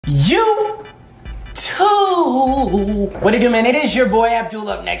YouTube. What it do, man? It is your boy Abdul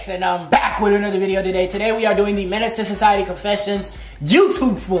up next, and I'm back with another video today. Today we are doing the Menace to Society Confessions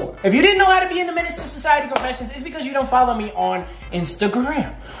YouTube form. If you didn't know how to be in the Menace to Society Confessions, it's because you don't follow me on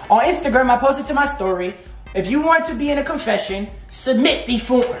Instagram. On Instagram, I posted to my story, if you want to be in a confession, submit the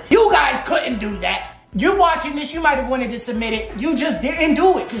form. You guys couldn't do that. You're watching this, you might have wanted to submit it. You just didn't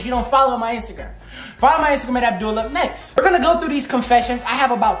do it because you don't follow my Instagram. Follow my Instagram at Abdul up next. We're gonna go through these confessions. I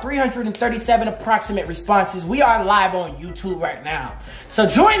have about 337 approximate responses. We are live on YouTube right now. So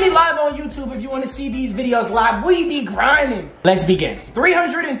join me live on YouTube if you wanna see these videos live. We be grinding. Let's begin.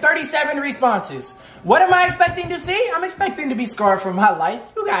 337 responses. What am I expecting to see? I'm expecting to be scarred from my life.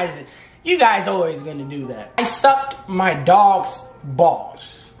 You guys always gonna do that. I sucked my dog's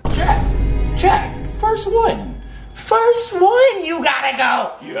balls. Check. First one, you gotta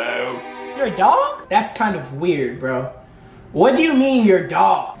go. Yo. Your dog? That's kind of weird, bro. What do you mean your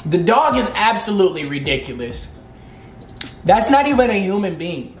dog? The dog is absolutely ridiculous. That's not even a human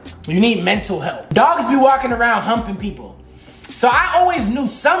being. You need mental help. Dogs be walking around humping people. So I always knew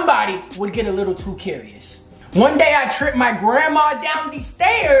somebody would get a little too curious. One day I tripped my grandma down these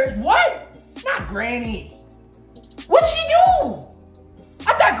stairs. What? Not Granny. What'd she do?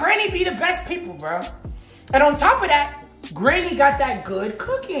 I thought Granny be the best people, bro. And on top of that, Granny got that good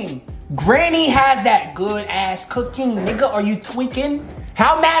cooking. Granny has that good ass cooking, nigga. Are you tweaking?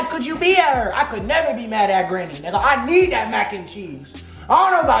 How mad could you be at her? I could never be mad at Granny, nigga. I need that mac and cheese. I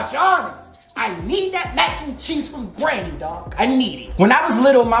don't know about y'all. I need that mac and cheese from Granny, dog. I need it. When I was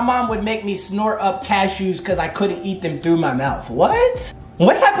little, my mom would make me snort up cashews because I couldn't eat them through my mouth. What?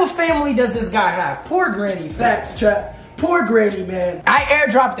 What type of family does this guy have? Poor Granny. Facts, chat. Poor Granny, man. I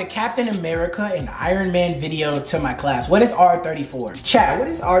airdropped the Captain America and Iron Man video to my class. What is R34? Chat, what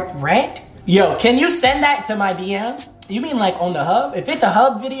is red? Yo, can you send that to my DM? You mean like on the hub? If it's a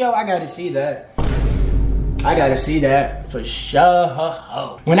hub video, I gotta see that. I gotta see that for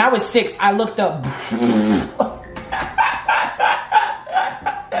sure. When I was 6, I looked up.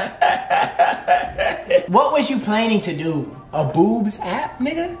 What was you planning to do? A boobs app,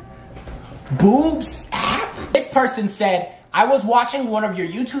 nigga? Boobs app? This person said, I was watching one of your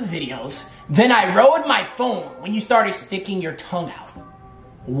YouTube videos, then I rode my phone when you started sticking your tongue out.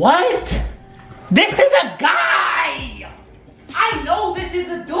 What? This is a guy! I know this is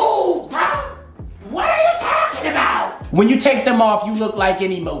a dude, bro! What are you talking about? When you take them off, you look like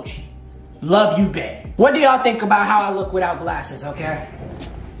an emoji. Love you, babe. What do y'all think about how I look without glasses, okay?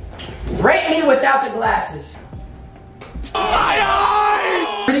 Rate me without the glasses. My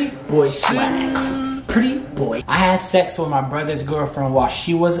eyes! Pretty boy swag. Pretty boy. I had sex with my brother's girlfriend while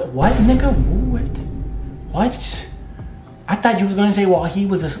she was, what, nigga? What? I thought you was gonna say while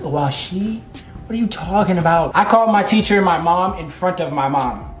she? What are you talking about? I called my teacher and my mom in front of my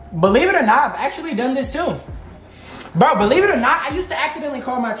mom. Believe it or not, I've actually done this too. Bro, believe it or not, I used to accidentally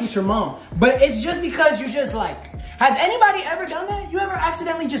call my teacher mom. But it's just because you just like, has anybody ever done that? You ever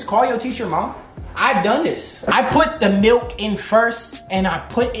accidentally just call your teacher mom? I've done this. I put the milk in first and I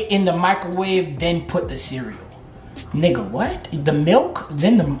put it in the microwave, then put the cereal. Nigga, what? The milk,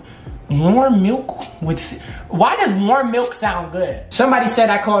 then the warm milk with, why does warm milk sound good? Somebody said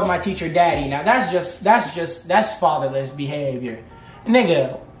I called my teacher daddy. Now that's fatherless behavior.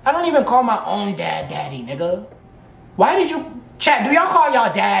 Nigga, I don't even call my own dad daddy, nigga. Why did you, chat, do y'all call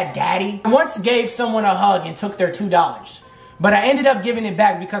y'all dad daddy? I once gave someone a hug and took their $2. But I ended up giving it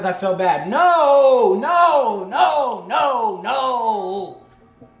back because I felt bad. No.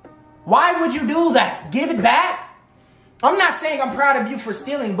 Why would you do that? Give it back? I'm not saying I'm proud of you for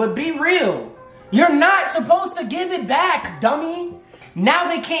stealing, but be real. You're not supposed to give it back, dummy. Now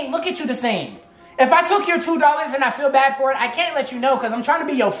they can't look at you the same. If I took your $2 and I feel bad for it, I can't let you know because I'm trying to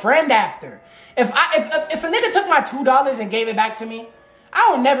be your friend after. If a nigga took my $2 and gave it back to me, I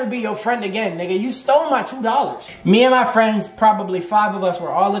will never be your friend again, nigga. You stole my $2. Me and my friends, probably 5 of us,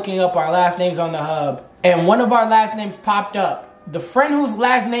 were all looking up our last names on the hub. And one of our last names popped up. The friend whose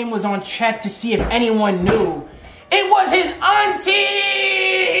last name was on check to see if anyone knew, it was his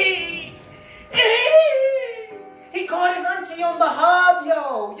auntie! He called his auntie on the hub,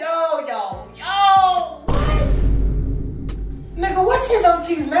 yo. What? Nigga, what's his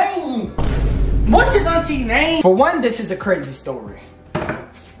auntie's name? What's his auntie's name? For one, this is a crazy story.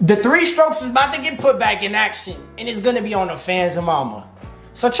 The 3 strokes is about to get put back in action, and it's gonna be on the fans of mama.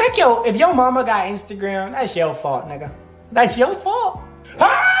 So check if your mama got Instagram, that's your fault, nigga. That's your fault.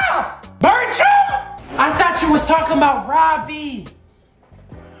 Ah! Bertram! I thought you was talking about Robbie.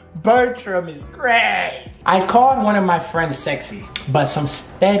 Bertram is crazy. I called one of my friends sexy, but some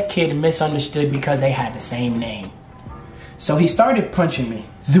sped kid misunderstood because they had the same name. So he started punching me.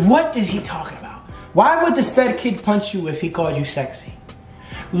 What is he talking about? Why would the sped kid punch you if he called you sexy?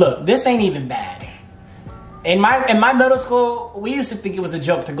 Look, this ain't even bad. In my middle school, we used to think it was a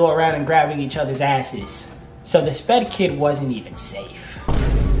joke to go around and grabbing each other's asses. So the sped kid wasn't even safe.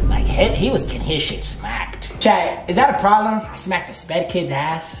 Like, he was getting his shit smacked. Chat, is that a problem? I smacked the sped kid's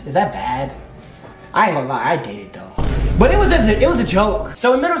ass? Is that bad? I ain't gonna lie, I did it though. But it was a joke.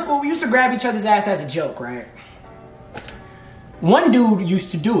 So in middle school, we used to grab each other's ass as a joke, right? One dude used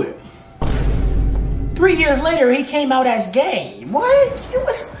to do it. 3 years later, he came out as gay. What? It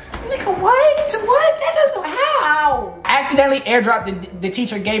was... Nigga, what? That doesn't... How? I accidentally airdropped the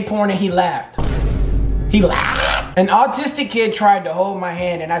teacher gay porn and he laughed. He laughed. An autistic kid tried to hold my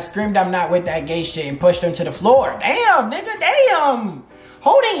hand and I screamed I'm not with that gay shit and pushed him to the floor. Damn, nigga, damn.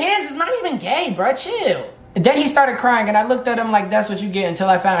 Holding hands is not even gay, bro. Chill. And then he started crying and I looked at him like that's what you get until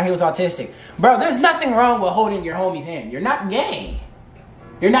I found out he was autistic. Bro, there's nothing wrong with holding your homie's hand. You're not gay.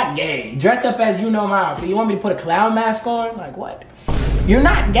 You're not gay. Dress up as you know Miles. So you want me to put a clown mask on? Like what? You're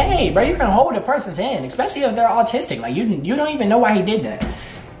not gay, bro. You can hold a person's hand, especially if they're autistic. Like, you don't even know why he did that.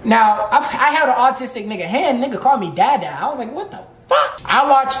 Now, I held an autistic nigga hand. Nigga called me dada. I was like, what the fuck? I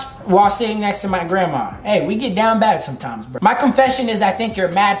watched while sitting next to my grandma. Hey, we get down bad sometimes, bro. My confession is I think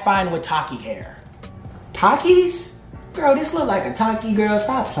you're mad fine with Taki hair. Takis? Girl, this look like a Taki, girl.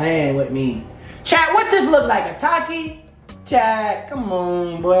 Stop playing with me. Chat, what this look like? A Taki? Chat, come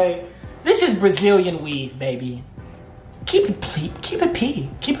on, boy. This is Brazilian weave, baby. Keep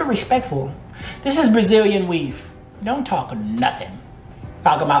it respectful. This is Brazilian weave. Don't talk nothing.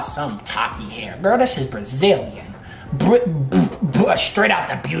 Talk about some Taki hair. Girl, this is Brazilian. Straight out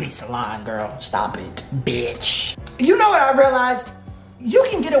the beauty salon, girl. Stop it, bitch. You know what I realized? You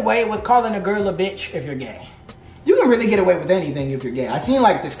can get away with calling a girl a bitch if you're gay. You can really get away with anything if you're gay. I seen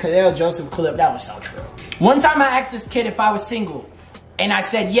like this Cadell Joseph clip. That was so true. One time I asked this kid if I was single. And I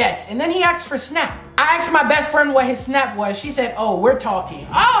said yes. And then he asked for Snap. I asked my best friend what his Snap was. She said, oh, we're talking.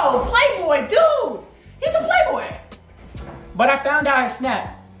 Oh, Playboy, dude. He's a Playboy. But I found out his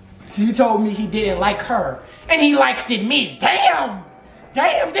Snap. He told me he didn't like her. And he liked it me. Damn.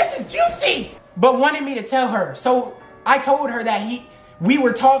 Damn, this is juicy. But wanted me to tell her. So I told her that we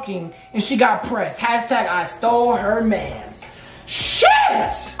were talking and she got pressed. Hashtag I stole her mans. Shit.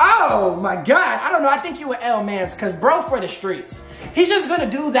 Oh my God. I don't know. I think you were L mans because bro for the streets. He's just gonna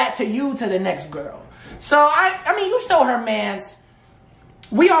do that to you to the next girl. So I mean, you stole her mans.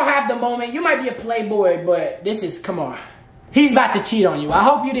 We all have the moment. You might be a Playboy, but this is, come on. He's about to cheat on you. I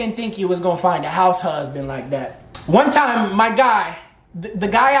hope you didn't think you was gonna find a house husband like that. One time, my guy, the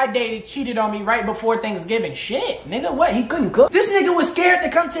guy I dated cheated on me right before Thanksgiving. Shit, nigga, what? He couldn't cook? This nigga was scared to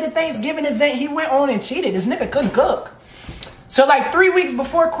come to the Thanksgiving event. He went on and cheated. This nigga couldn't cook. So like 3 weeks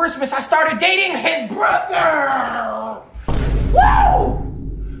before Christmas, I started dating his brother.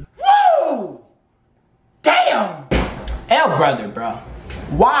 Woo! Woo! Damn! L brother, bro.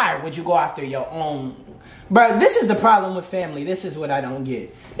 Why would you go after your own? Bro, this is the problem with family. This is what I don't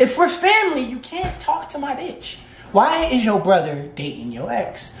get. If we're family, you can't talk to my bitch. Why is your brother dating your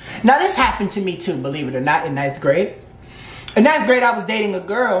ex? Now, this happened to me too, believe it or not, in 9th grade. In 9th grade, I was dating a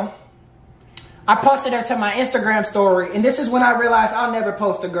girl. I posted her to my Instagram story, and this is when I realized I'll never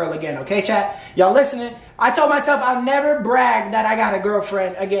post a girl again, okay, chat? Y'all listening? I told myself I'll never brag that I got a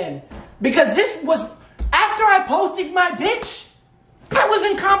girlfriend again. Because this was, after I posted my bitch, I was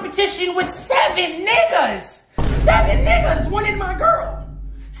in competition with 7 niggas. 7 niggas wanted my girl.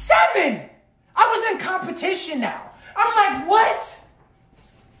 7! I was in competition now. I'm like, what?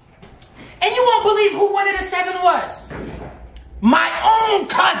 And you won't believe who one of the 7 was. My own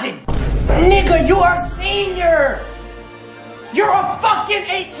cousin. Nigga, you are a senior. You're a fucking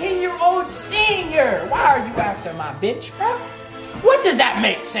 18-year-old senior. Why are you after my bitch, bro? What does that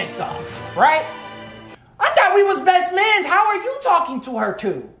make sense of, right? I thought we was best mans. How are you talking to her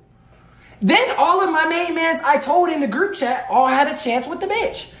too? Then all of my main mans I told in the group chat all had a chance with the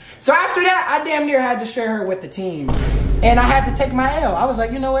bitch. So after that, I damn near had to share her with the team. And I had to take my L. I was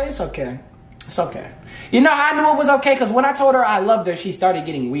like, you know what? It's okay. It's okay. You know how I knew it was okay? Because when I told her I loved her, she started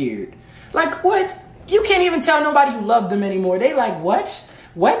getting weird. Like, what? You can't even tell nobody you love them anymore. They like, what?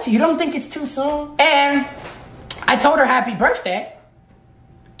 What? You don't think it's too soon? And I told her happy birthday.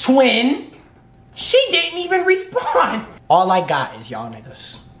 Twin. She didn't even respond. All I got is y'all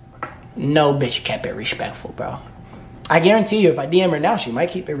niggas. No bitch kept it respectful, bro. I guarantee you, if I DM her now, she might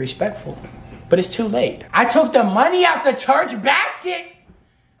keep it respectful. But it's too late. I took the money out the church basket.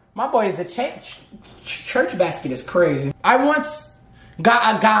 My boy is a church basket is crazy. I once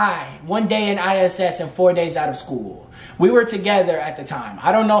got a guy 1 day in ISS and 4 days out of school. We were together at the time.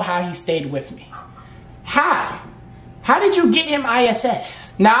 I don't know how he stayed with me. How? How did you get him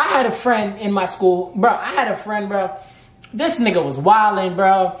ISS? Now, I had a friend in my school. Bro, This nigga was wildin',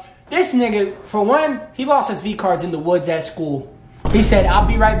 bro. This nigga, for one, he lost his V cards in the woods at school. He said, I'll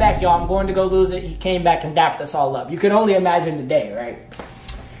be right back, y'all. I'm going to go lose it. He came back and dapped us all up. You can only imagine the day, right?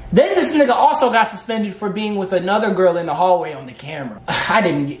 Then this nigga also got suspended for being with another girl in the hallway on the camera. I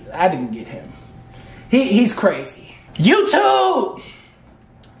didn't get him. He's crazy. YouTube!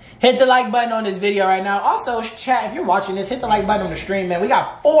 Hit the like button on this video right now. Also, chat, if you're watching this, hit the like button on the stream, man. We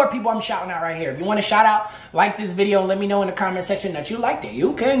got 4 people I'm shouting out right here. If you want a shout out, like this video and let me know in the comment section that you liked it.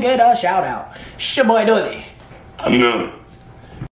 You can get a shout out. It's your boy Dooley. I'm new.